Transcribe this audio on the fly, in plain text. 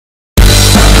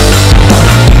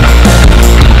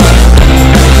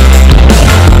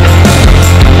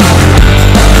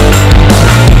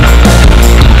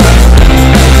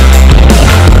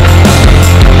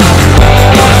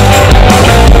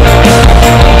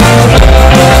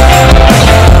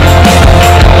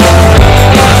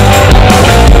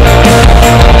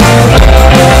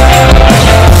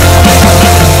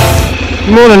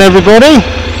everybody.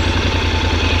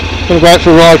 Going to go out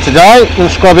for a ride today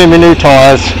and scrub in my new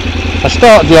tyres. I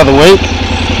started the other week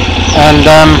and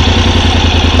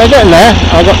they're getting there.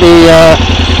 I've got the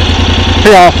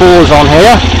PR4s on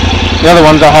here. The other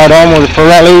ones I had on were the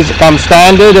Pirellis that come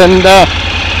standard, and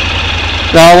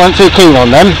I wasn't too keen on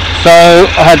them, so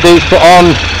I had these put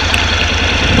on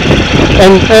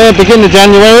in beginning of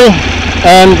January,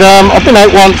 and I've been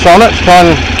out once on it to try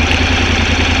and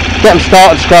get them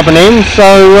started scrubbing in, so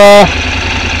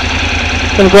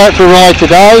going to go out for a ride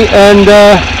today and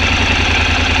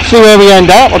see where we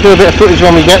end up. I'll do a bit of footage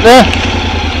when we get there,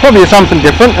 probably something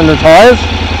different in the tyres,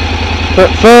 but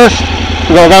first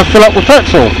we've got to go and fill up with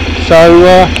petrol, so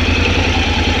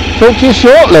talk to you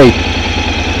shortly.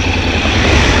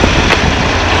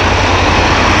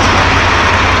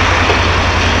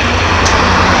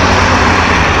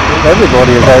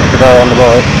 Everybody is out today on the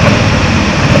bike.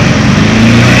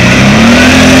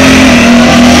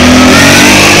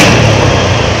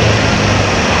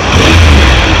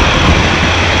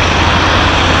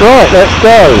 Right, let's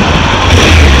go.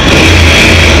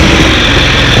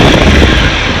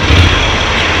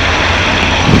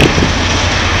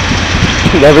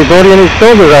 Everybody and his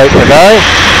dog is out today.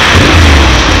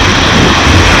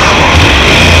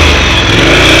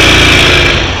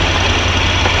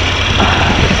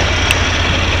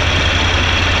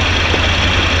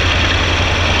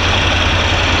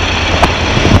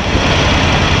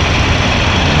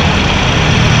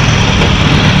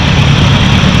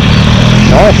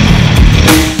 Nice.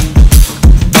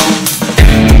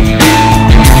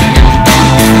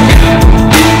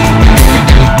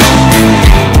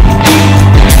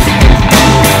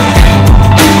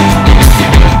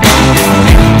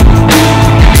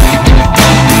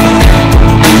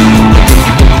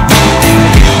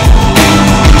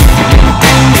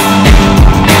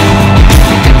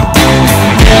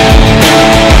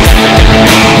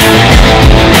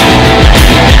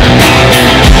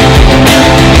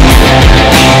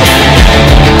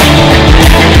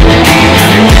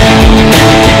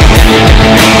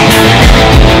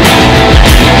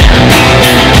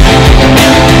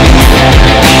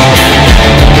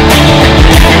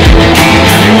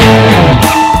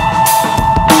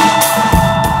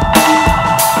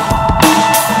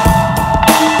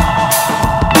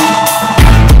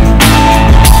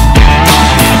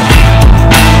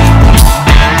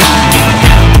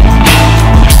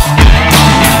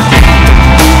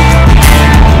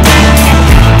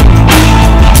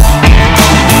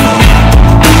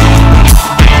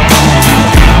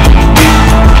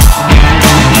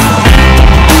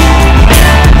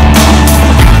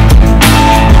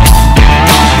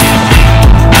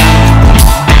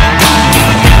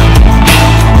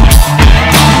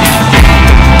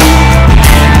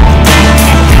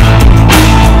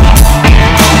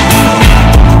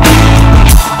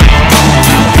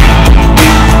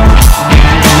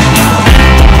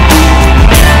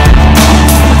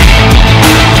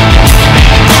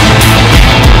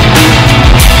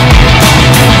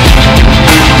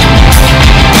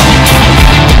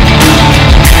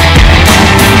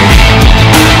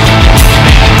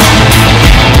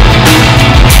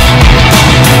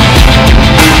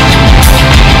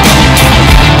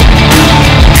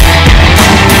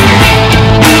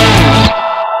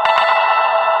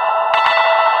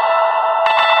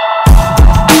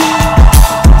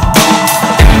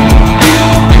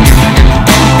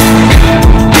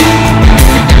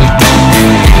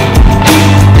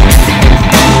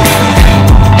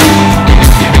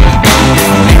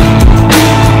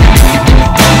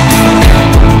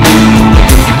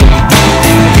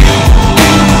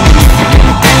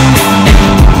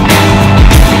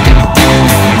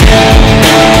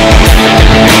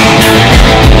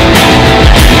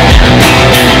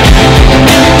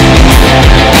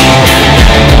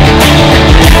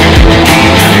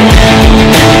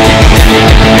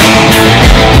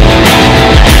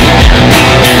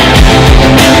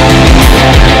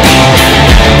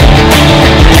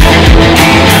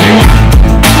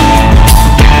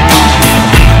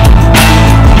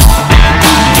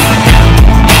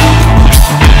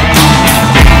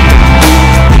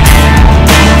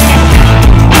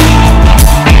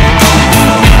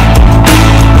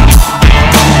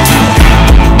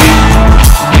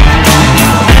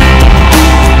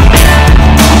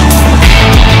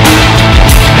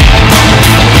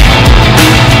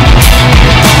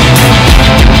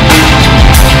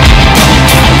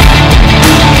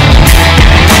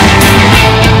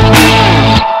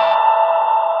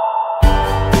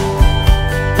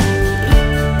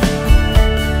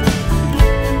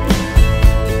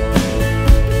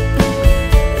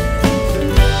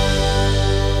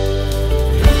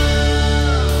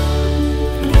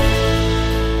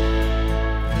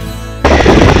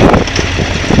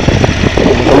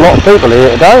 lot of people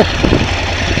here today.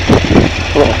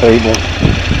 A lot of people.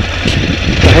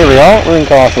 So here we are, we're in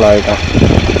Castle Acre.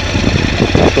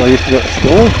 That's where I used to go to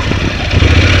school.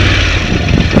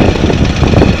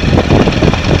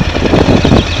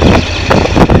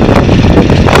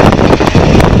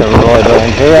 So we're right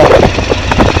around here.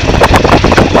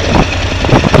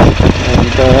 And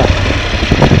go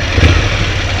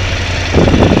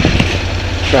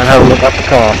and have a look up the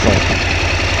castle.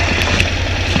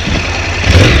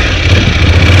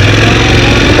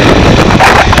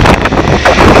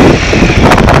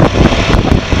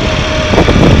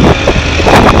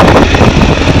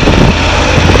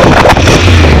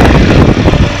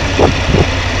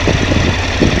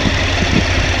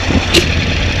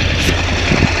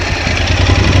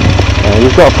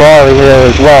 We've got a priory here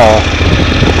as well,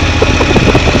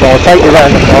 so I'll take you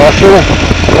around the castle.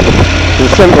 The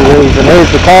simple reason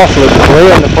is the castle is free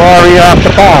and the priory you have to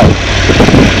pay.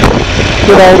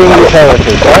 Good old English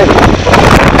heritage, right?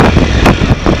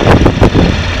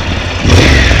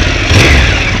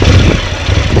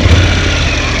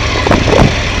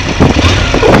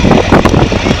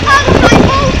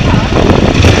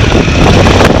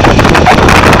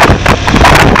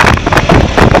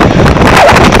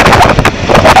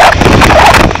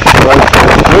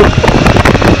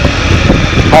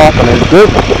 Parking is good.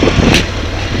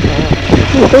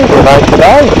 Few people about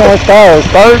today, nice day I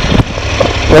suppose.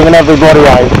 Bringing everybody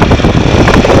out.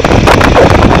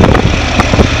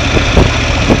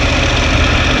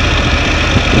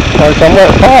 So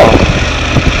somewhere park.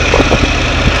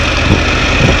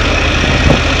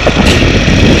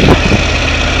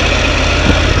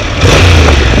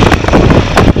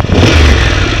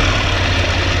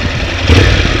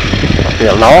 Must be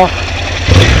a law.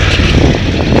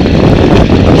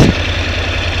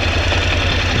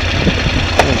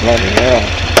 Bloody hell.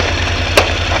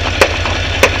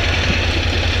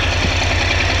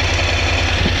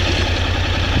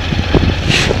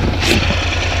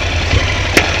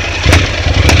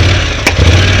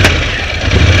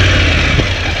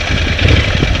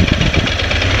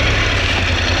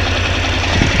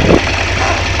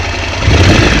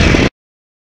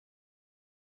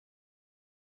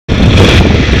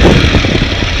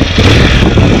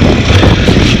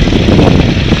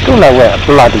 Still nowhere to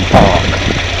bloody park.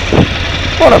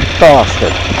 What a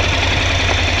bastard.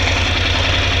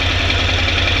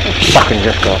 Fucking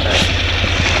just got there.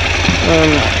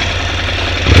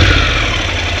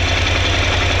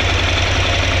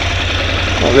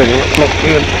 Not really, it's not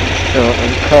good. Still in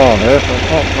the car there, so I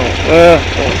can't park there.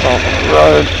 Can't park on the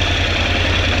road.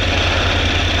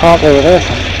 Park over there,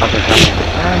 so I'm fucking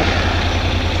coming around.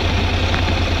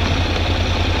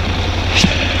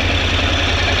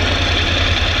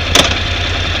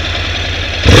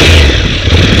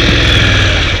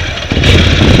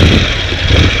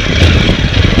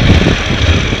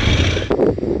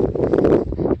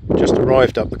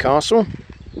 Arrived up the castle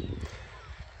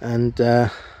and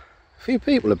a few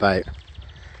people about,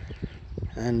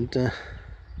 and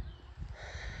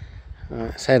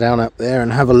let's head on up there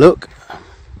and have a look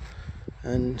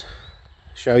and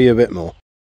show you a bit more.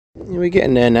 We're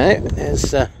getting there now.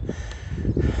 That's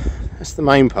the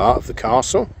main part of the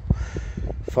castle.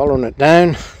 Following it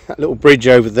down, that little bridge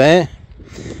over there,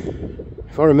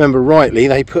 if I remember rightly,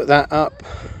 they put that up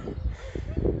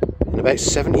in about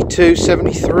 72,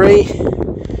 73.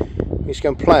 We used to go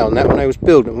and play on that when I was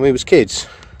building when we was kids.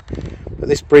 But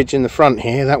this bridge in the front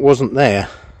here, that wasn't there.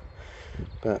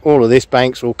 But all of this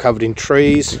bank's all covered in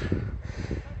trees.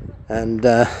 And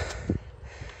yeah,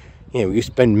 we used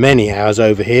to spend many hours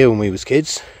over here when we was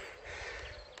kids.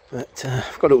 But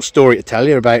I've got a little story to tell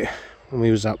you about when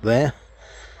we was up there.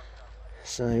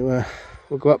 So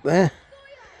we'll go up there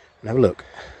and have a look.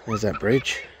 There's that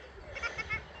bridge.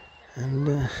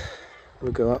 And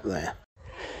we'll go up there.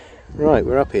 Right,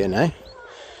 we're up here now,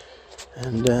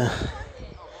 and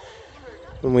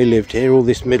when we lived here, all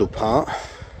this middle part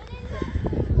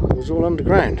was all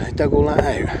underground. They dug all that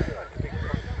out,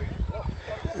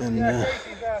 and it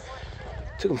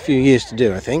took them a few years to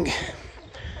do, I think.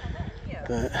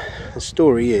 But the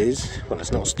story is, well,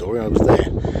 it's not a story, I was there.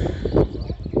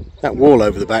 That wall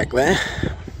over the back there,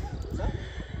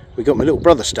 we got my little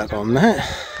brother stuck on that.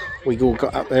 We all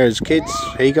got up there as kids.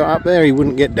 He got up there, he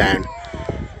wouldn't get down.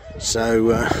 So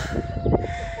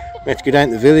we had to go down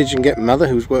to the village and get mother,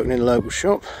 who was working in a local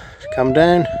shop, to come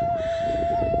down.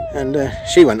 And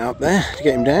she went up there to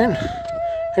get him down,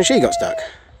 and she got stuck.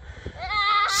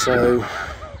 So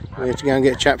we had to go and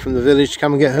get a chap from the village to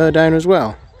come and get her down as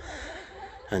well.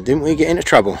 And didn't we get into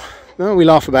trouble? Well, we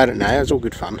laugh about it now, it's all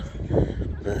good fun.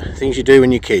 But things you do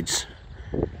when you're kids.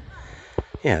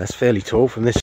 Yeah, that's fairly tall from this